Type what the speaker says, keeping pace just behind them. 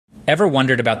Ever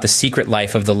wondered about the secret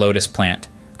life of the lotus plant?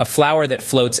 A flower that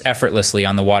floats effortlessly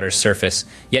on the water's surface,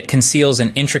 yet conceals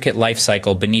an intricate life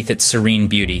cycle beneath its serene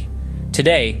beauty.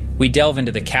 Today, we delve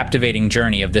into the captivating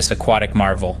journey of this aquatic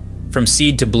marvel, from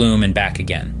seed to bloom and back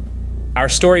again. Our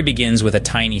story begins with a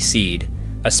tiny seed,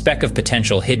 a speck of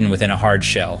potential hidden within a hard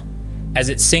shell. As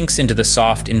it sinks into the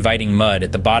soft, inviting mud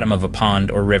at the bottom of a pond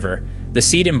or river, the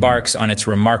seed embarks on its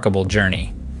remarkable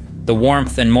journey. The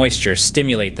warmth and moisture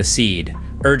stimulate the seed,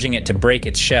 urging it to break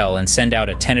its shell and send out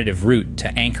a tentative root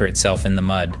to anchor itself in the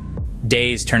mud.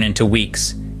 Days turn into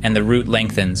weeks, and the root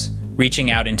lengthens,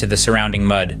 reaching out into the surrounding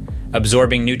mud,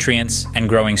 absorbing nutrients and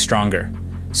growing stronger.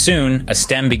 Soon, a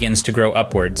stem begins to grow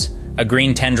upwards, a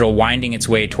green tendril winding its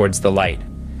way towards the light.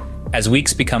 As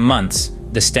weeks become months,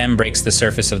 the stem breaks the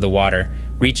surface of the water,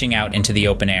 reaching out into the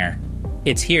open air.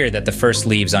 It's here that the first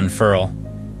leaves unfurl.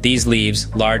 These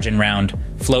leaves, large and round,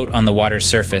 float on the water's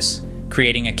surface,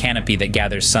 creating a canopy that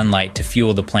gathers sunlight to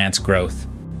fuel the plant's growth.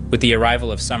 With the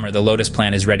arrival of summer, the lotus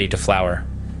plant is ready to flower.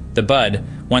 The bud,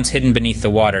 once hidden beneath the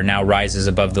water, now rises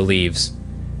above the leaves.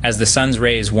 As the sun's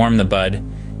rays warm the bud,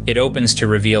 it opens to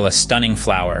reveal a stunning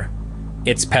flower.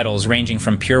 Its petals, ranging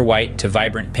from pure white to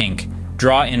vibrant pink,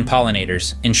 draw in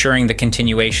pollinators, ensuring the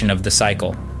continuation of the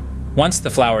cycle. Once the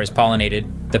flower is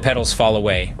pollinated, the petals fall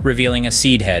away, revealing a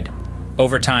seed head.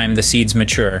 Over time, the seeds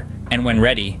mature, and when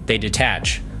ready, they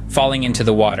detach, falling into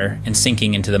the water and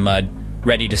sinking into the mud,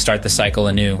 ready to start the cycle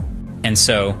anew. And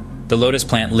so, the lotus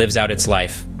plant lives out its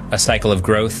life, a cycle of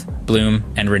growth,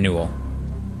 bloom, and renewal.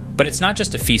 But it's not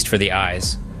just a feast for the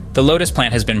eyes. The lotus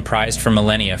plant has been prized for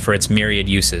millennia for its myriad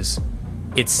uses.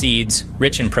 Its seeds,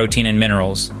 rich in protein and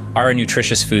minerals, are a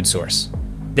nutritious food source.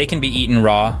 They can be eaten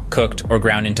raw, cooked, or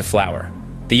ground into flour.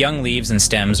 The young leaves and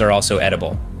stems are also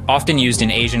edible, often used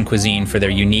in Asian cuisine for their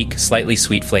unique, slightly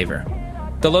sweet flavor.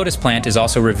 The lotus plant is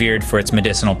also revered for its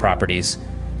medicinal properties.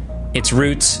 Its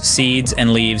roots, seeds,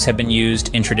 and leaves have been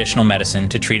used in traditional medicine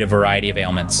to treat a variety of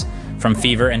ailments, from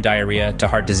fever and diarrhea to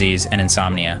heart disease and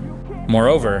insomnia.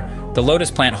 Moreover, the lotus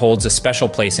plant holds a special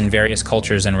place in various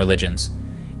cultures and religions.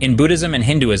 In Buddhism and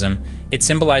Hinduism, it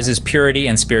symbolizes purity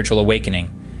and spiritual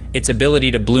awakening, its ability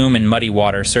to bloom in muddy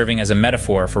water serving as a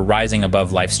metaphor for rising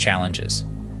above life's challenges.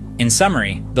 In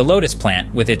summary, the lotus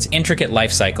plant, with its intricate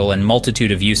life cycle and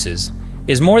multitude of uses,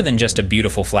 is more than just a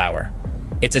beautiful flower.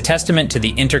 It's a testament to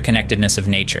the interconnectedness of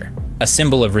nature, a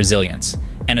symbol of resilience,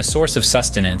 and a source of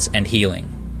sustenance and healing.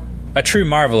 A true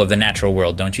marvel of the natural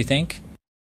world, don't you think?